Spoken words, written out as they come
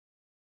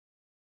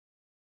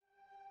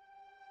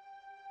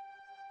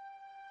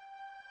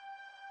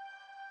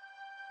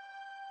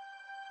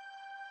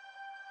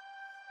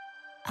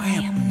I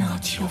am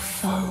not your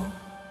foe.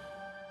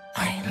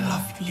 I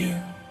love you.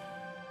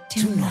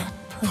 Do not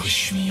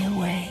push me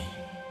away.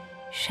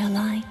 Shall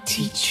I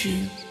teach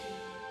you?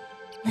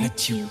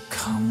 Let you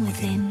come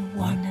within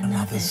one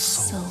another's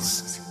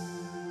souls,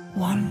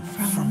 one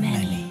from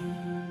many.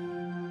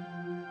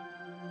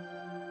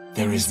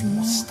 There is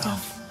more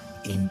stuff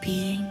in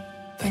being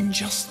than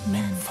just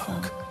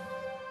menfolk.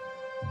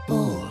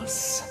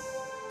 Bulls,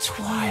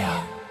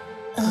 Twire,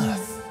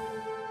 Earth,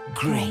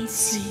 Great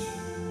Sea,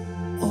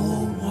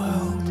 all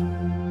world,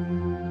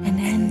 an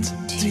end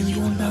to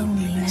your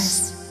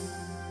loneliness.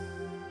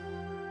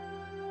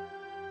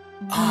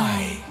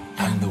 I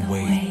am the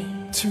way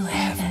to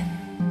heaven.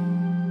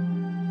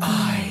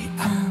 I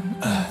am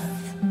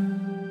Earth.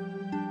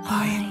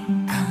 I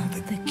am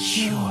the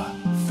cure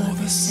for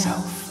the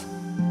self.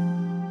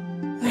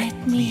 Let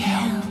me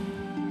help.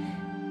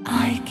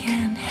 I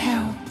can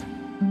help.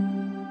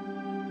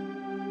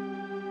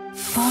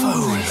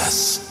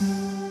 Foeless.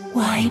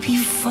 Why be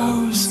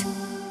foes?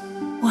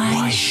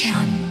 Why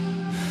shun?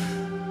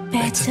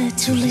 Better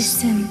to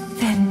listen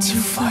than to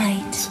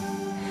fight.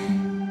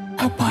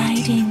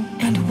 Abiding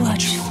and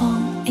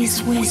watchful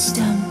is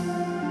wisdom.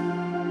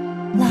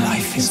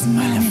 Life is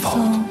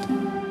manifold,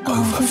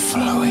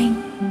 overflowing.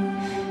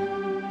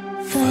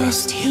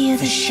 First hear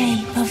the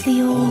shape of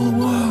the all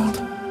world,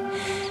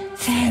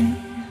 then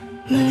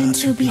learn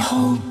to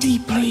behold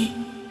deeply.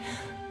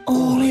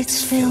 All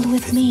it's filled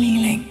with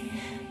meaning,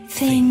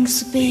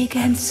 things big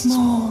and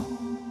small.